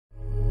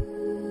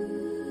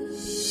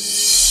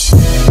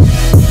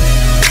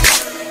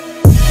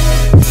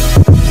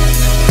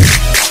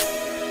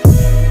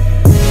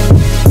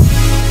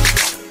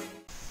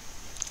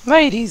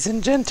Ladies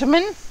and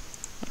gentlemen,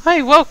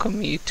 I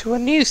welcome you to a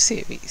new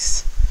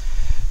series.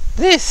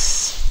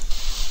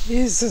 This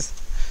is a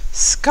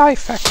Sky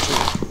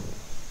Factory.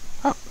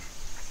 Oh.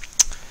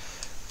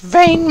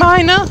 Vein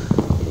Miner.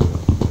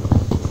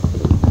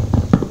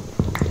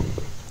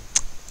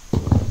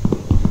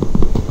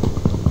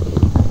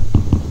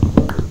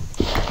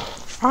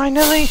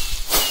 Finally.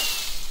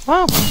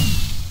 Well.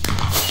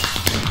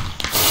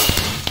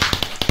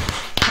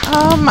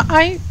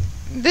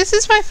 This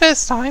is my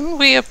first time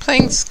we are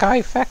playing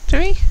Sky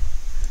Factory.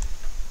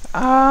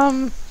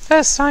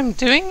 First time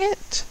doing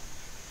it.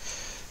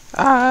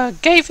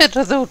 Gave it a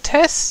little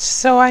test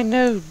so I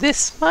know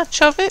this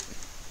much of it.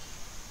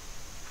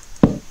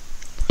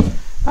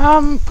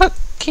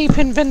 Keep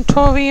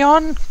inventory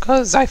on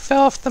because I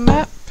fell off the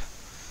map.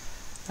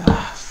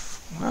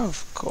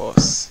 Of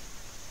course.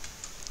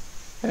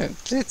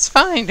 It's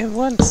fine. It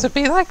wants to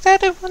be like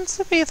that. It wants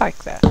to be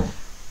like that.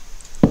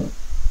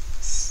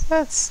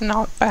 That's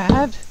not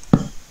bad.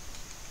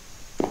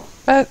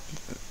 But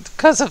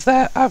because of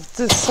that, I've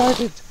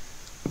decided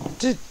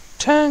to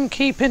turn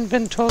keep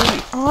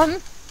inventory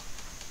on.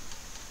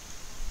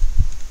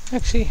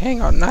 Actually,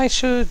 hang on. I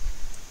should...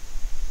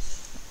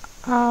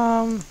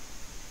 I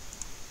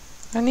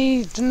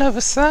need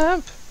another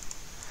slab.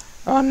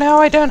 Oh, now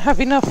I don't have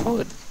enough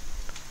wood.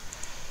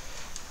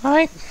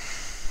 Alright.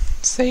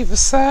 Save a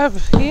slab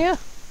here.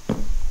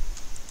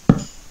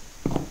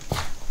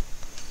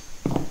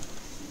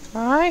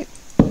 Alright.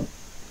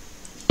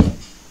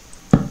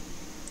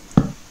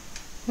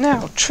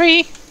 Now,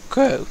 tree,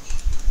 grow.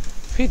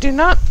 If you do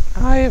not,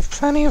 I have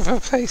plenty of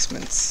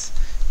replacements.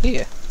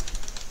 Here.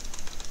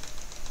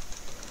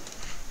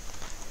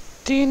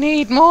 Do you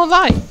need more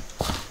light?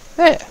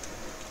 There.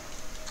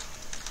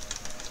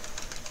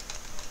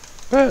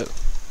 Grow.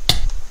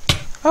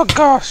 Oh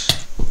gosh.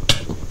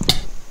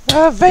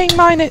 Vein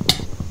mine it.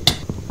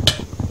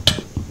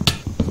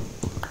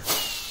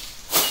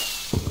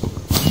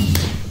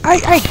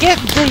 I get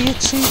the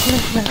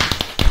achievement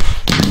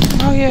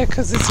now. Oh yeah,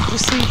 because it's a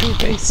procedural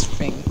based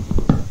thing.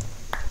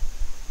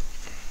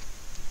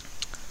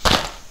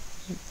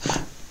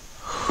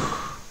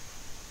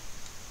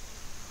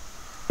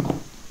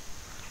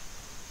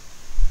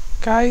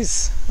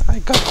 Guys, I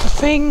got the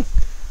thing.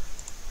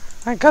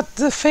 I got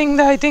the thing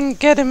that I didn't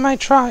get in my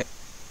try.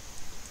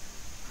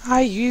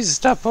 I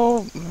used up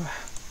all...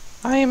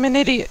 I am an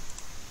idiot.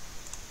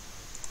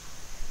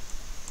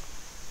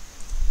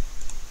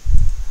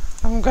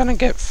 I'm gonna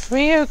get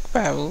 3 oak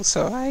barrels,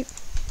 alright?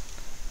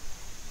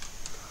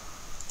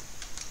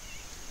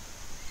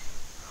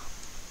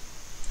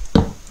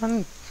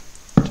 One,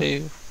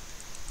 2,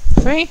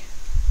 3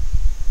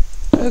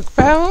 oak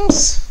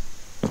barrels.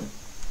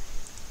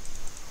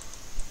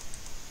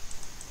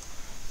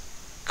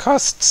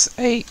 Costs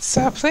 8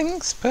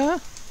 saplings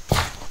per.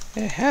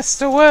 It has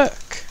to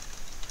work.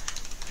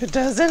 If it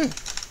doesn't,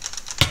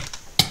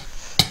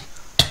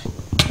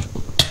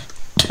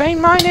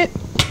 vein mine it.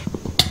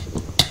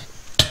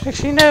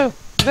 Actually no,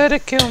 let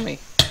it kill me.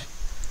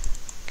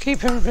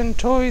 Keep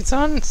inventories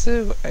on,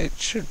 so it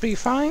should be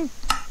fine.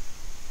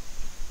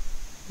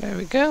 There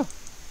we go.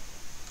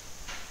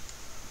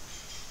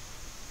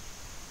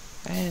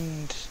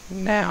 And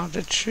now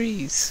the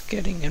tree's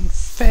getting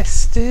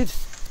infested.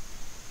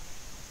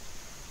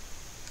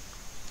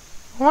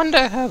 I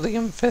wonder how the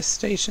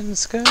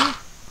infestation's going.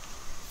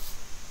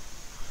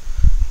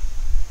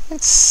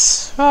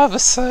 It's rather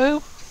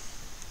slow.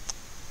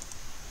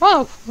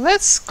 Well,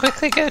 let's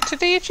quickly go to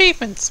the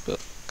achievements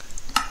book.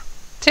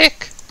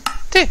 Tick,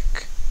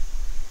 tick.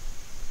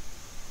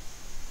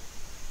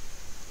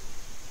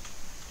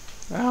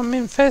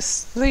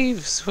 Infest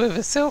leaves with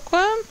a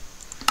silkworm.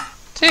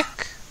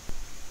 Tick.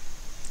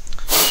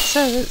 So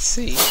let's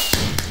see.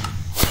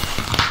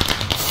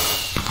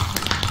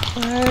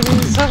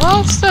 There's a lot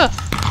of stuff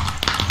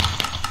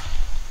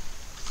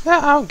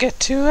that I'll get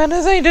to at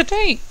a later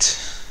date.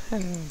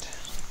 And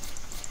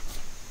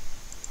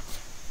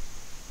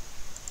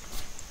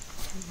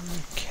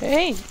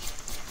okay,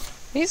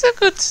 these are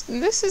good.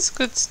 This is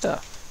good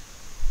stuff.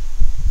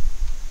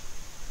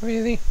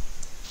 Really?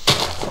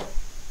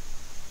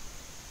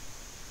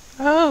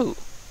 Oh,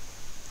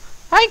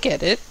 I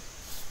get it.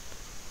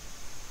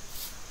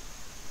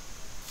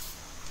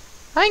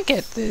 I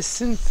get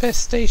this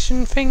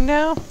infestation thing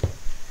now.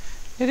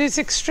 It is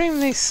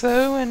extremely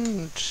slow,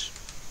 and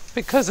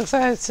because of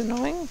that it's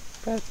annoying,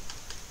 but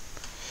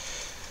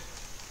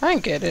I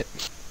get it.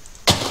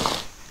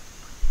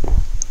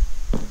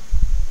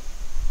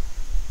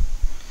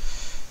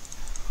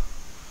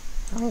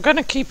 I'm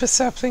gonna keep a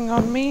sapling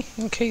on me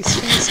in case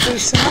things go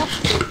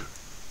south.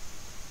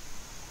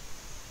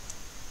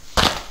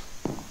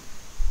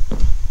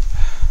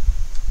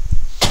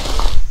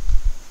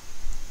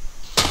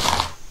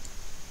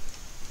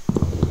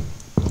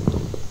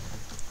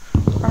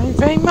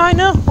 Vein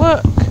miner,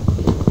 work!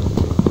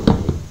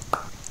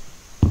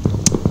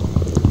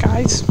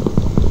 Guys.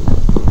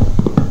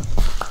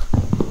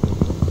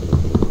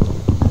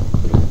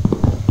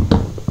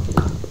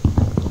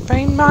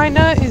 Vein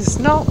miner is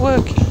not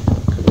working.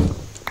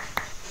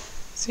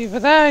 It's either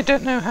there, I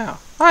don't know how.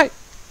 Right.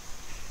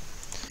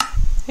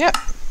 Yep.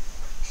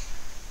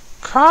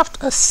 Craft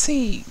a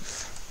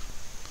sieve.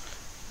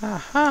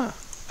 Aha.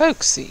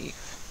 Oak sieve.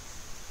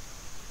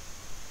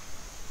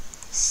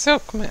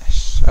 Silk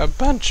mesh. A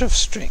bunch of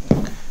string.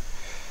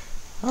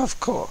 Of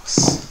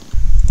course.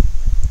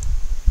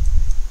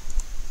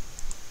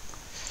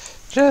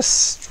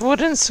 Just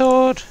wooden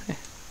sword.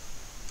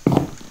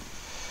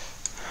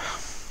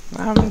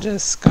 I'm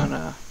just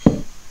gonna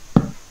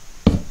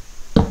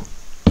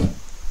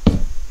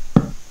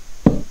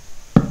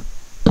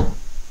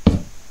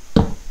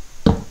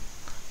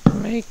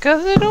make a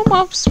little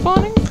mob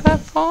spawning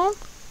platform.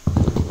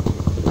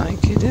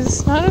 Like it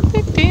is not a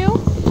big deal.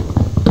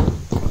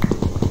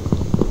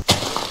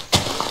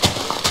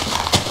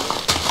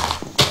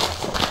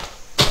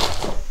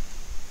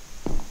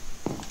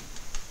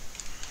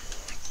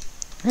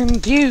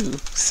 And you,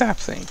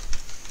 sapling.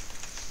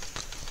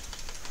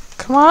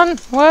 Come on,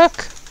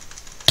 work.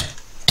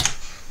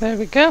 There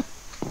we go.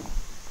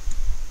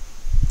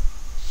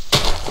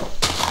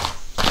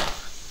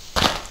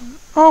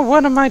 Oh,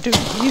 what am I doing?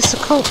 Use the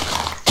cook.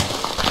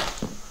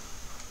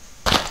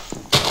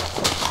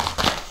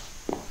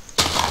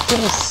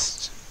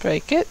 Just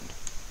break it.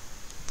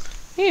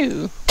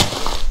 You.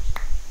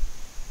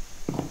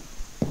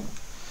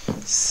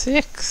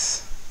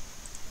 6,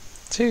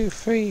 2,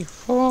 3,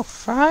 4,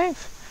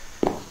 5.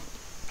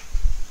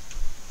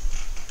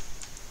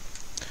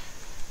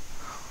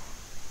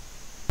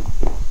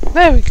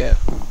 There we go.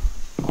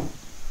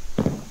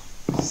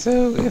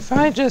 So if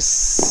I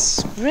just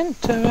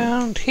sprint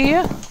around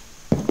here.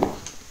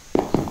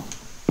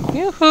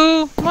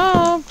 Yoo-hoo!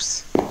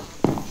 Mobs!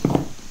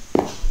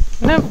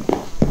 Nope.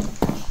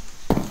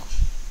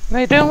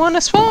 They don't want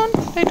to spawn.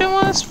 They don't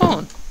want to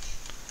spawn.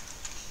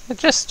 They're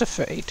just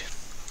afraid.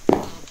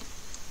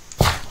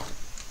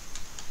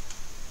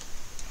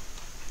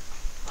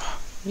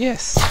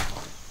 Yes.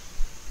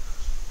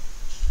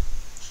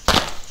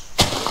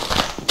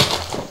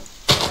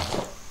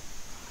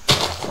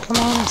 Come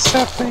on,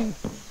 sapling.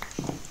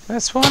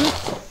 That's one.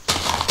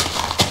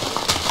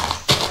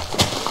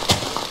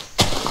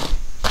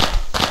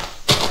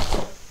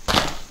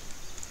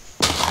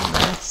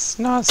 That's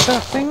not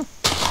sapling.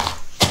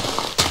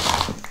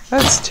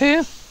 That's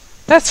 2.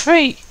 That's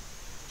 3.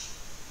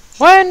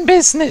 We're in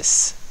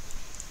business.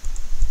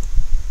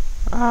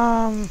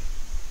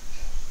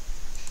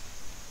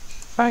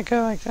 If I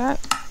go like that.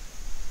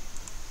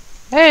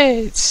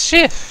 Hey, it's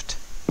shift.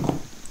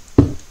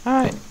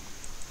 Alright.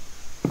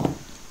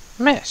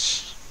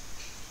 Mesh.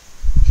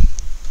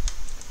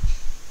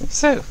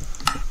 So,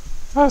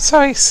 oh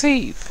sorry,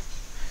 sieve.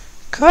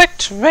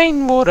 Collect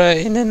rainwater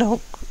in an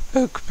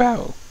oak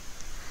barrel.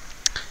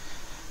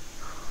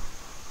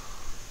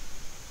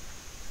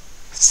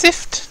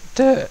 Sift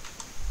dirt.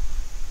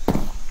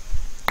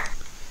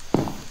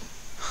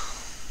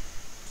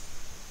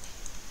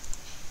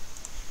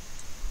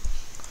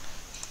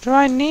 Do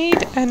I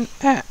need an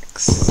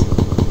axe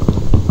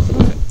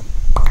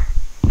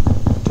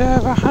to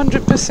have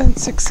 100%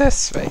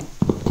 success rate?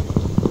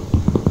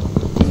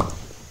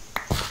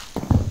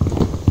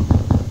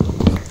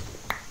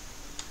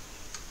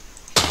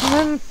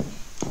 One,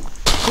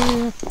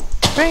 2,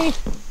 3.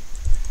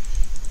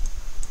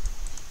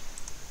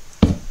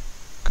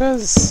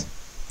 Because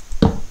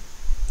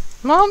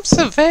mobs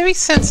are very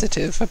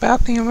sensitive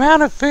about the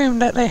amount of room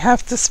that they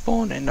have to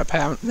spawn in,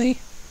 apparently.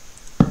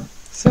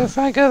 So if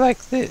I go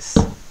like this,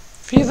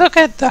 if you look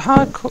at the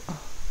hardcore,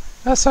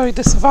 oh sorry,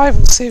 the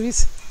survival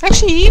series,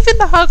 actually even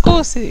the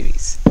hardcore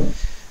series,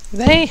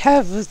 they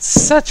have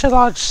such a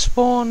large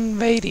spawn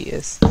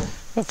radius.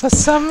 But for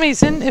some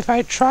reason, if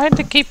I tried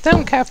to keep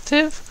them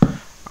captive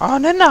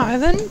on an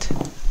island,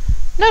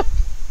 nope,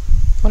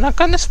 we're not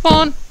gonna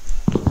spawn.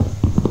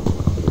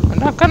 We're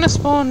not gonna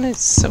spawn,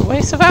 it's a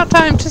waste of our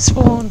time to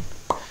spawn.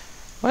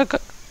 We're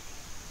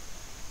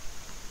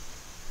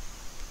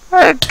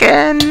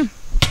again.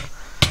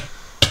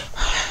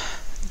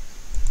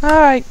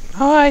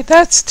 Alright,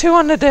 that's 2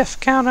 on the death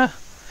counter.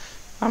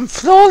 I'm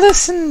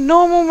flawless in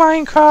normal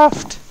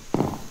Minecraft.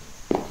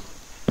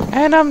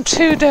 And I'm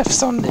 2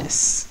 deaths on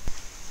this.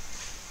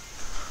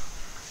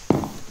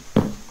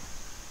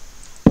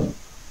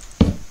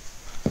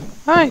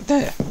 Alright,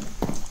 there.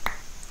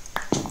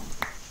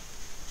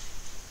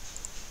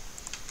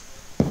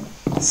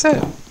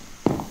 So,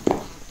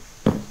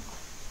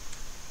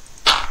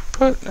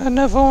 put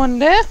another one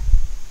there.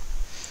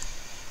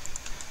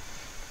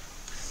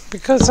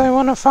 Because I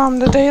want to farm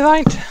the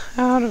daylight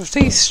out of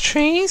these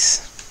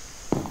trees.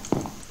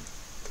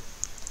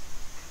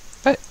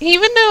 But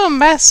even though I'm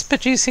mass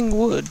producing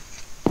wood,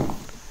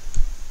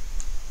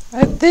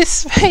 at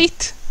this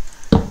rate,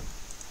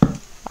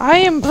 I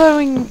am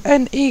blowing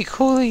an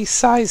equally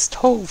sized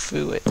hole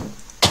through it.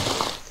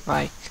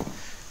 Like,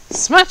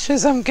 as much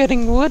as I'm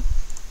getting wood,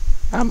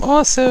 I'm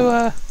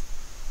also,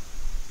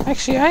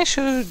 actually I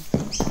should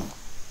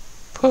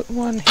put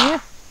one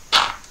here.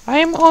 I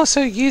am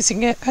also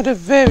using it at a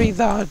very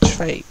large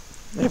rate.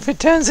 If it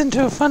turns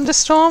into a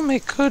thunderstorm,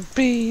 it could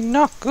be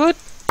not good.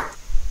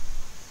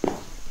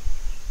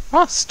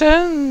 Oh,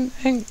 stone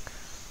and...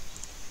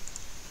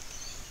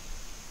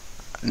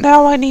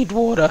 Now I need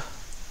water.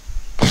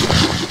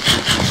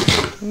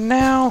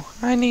 Now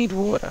I need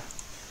water.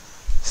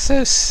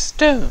 So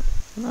stone.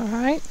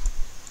 Alright.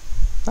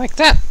 Like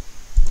that.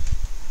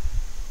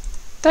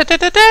 Da da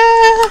da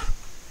da!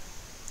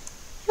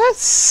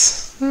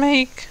 Let's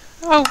make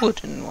a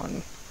wooden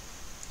one.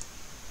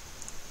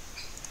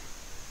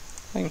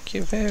 Thank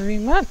you very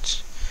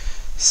much.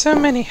 So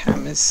many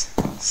hammers.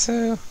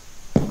 So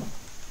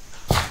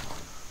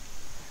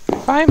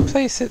if I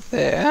place it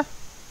there,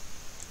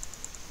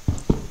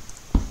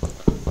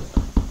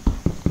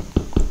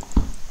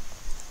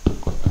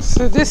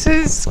 so this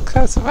is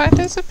classified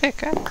as a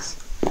pickaxe.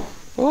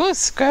 Oh,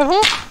 it's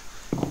gravel,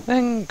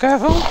 then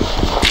gravel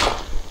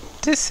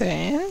to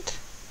sand.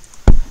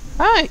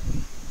 Right.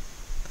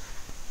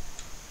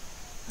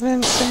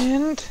 Then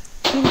sand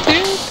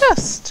into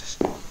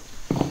dust.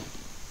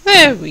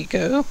 There we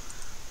go.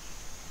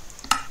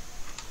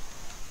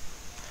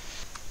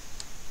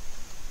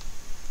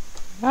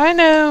 I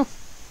know.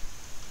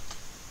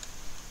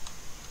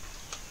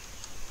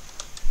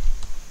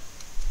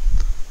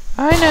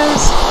 I know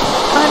it's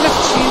kind of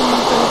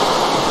cheating, but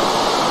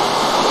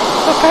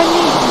look, I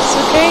need this,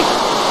 okay?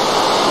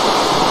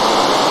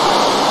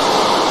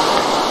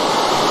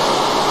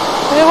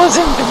 There was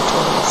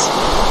inventories.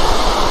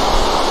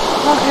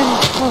 And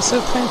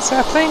also plant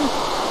sapling.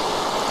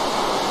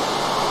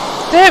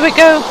 There we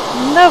go,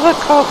 another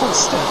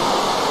cobblestone.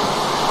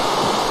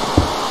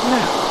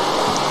 Now,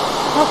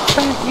 I'll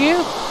plant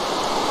you.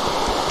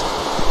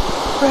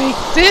 Break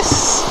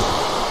this.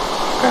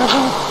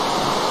 Gravel.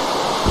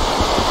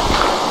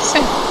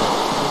 Sand.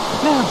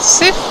 Now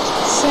sift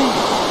sand.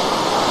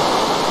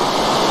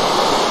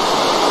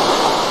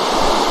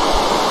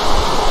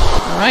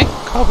 Alright,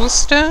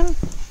 cobblestone.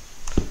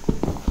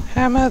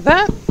 Hammer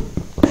that.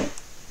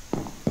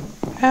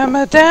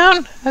 Hammer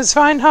down, as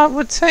Reinhardt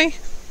would say.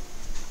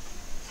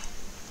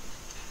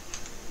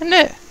 And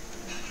there.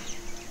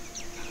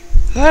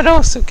 That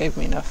also gave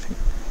me nothing.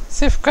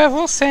 Sift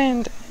gravel,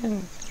 sand,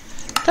 and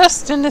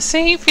dust in the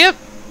sieve, yep.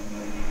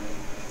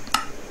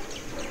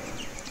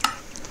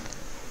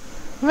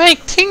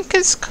 Make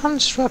Tinker's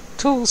construct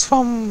tools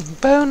from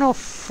bone or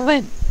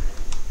flint.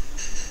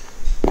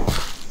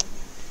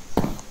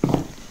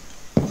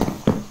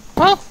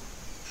 Well,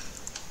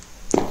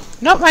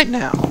 not right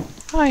now.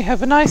 I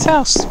have a nice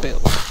house to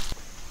build.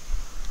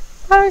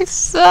 I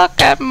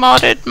suck at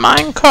modded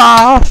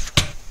Minecraft.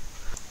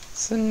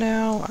 So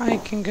now I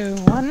can go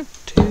 1,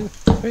 2,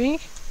 3.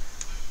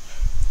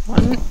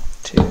 1,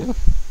 2.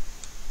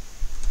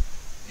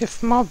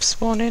 If mobs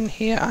spawn in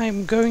here,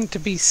 I'm going to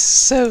be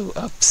so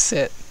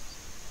upset.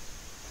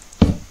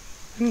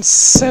 And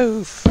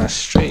so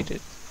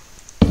frustrated.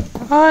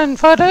 Oh, and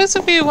for those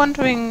of you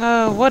wondering,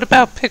 what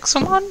about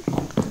Pixelmon?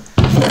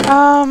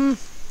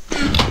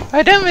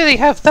 I don't really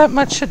have that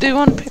much to do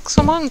on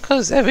Pixelmon,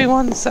 because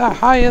everyone's a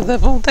higher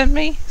level than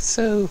me,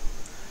 so...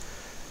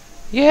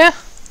 Yeah.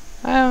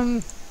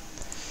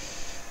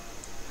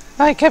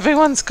 Like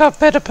everyone's got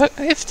better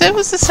if there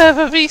was a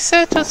server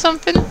reset or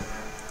something,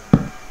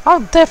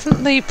 I'll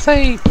definitely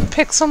play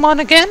Pixelmon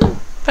again,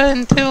 but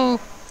until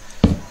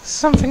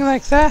something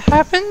like that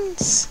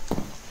happens,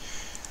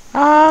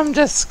 I'm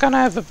just gonna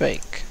have a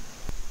break.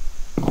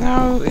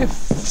 Now, if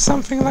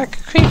something like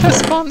a creeper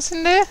spawns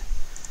in there,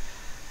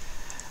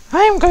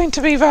 I am going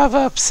to be rather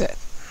upset.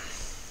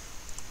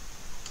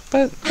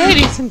 But,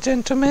 ladies and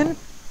gentlemen,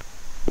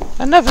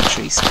 another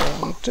tree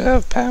spawned,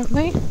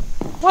 apparently.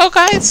 Well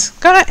guys,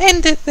 gonna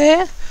end it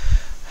there.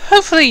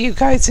 Hopefully you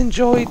guys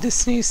enjoyed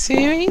this new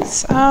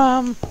series.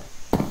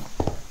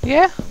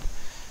 Yeah.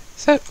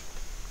 So,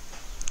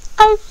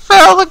 I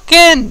fell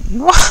again.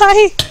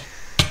 Why?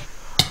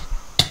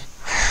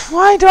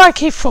 Why do I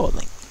keep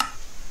falling?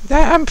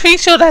 I'm pretty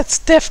sure that's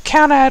death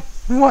count at,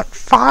 what,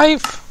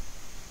 5?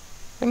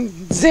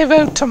 And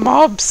 0 to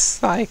mobs.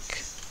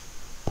 Like,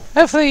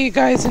 hopefully you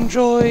guys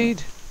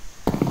enjoyed.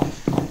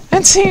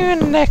 And see you in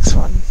the next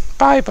one.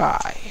 Bye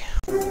bye.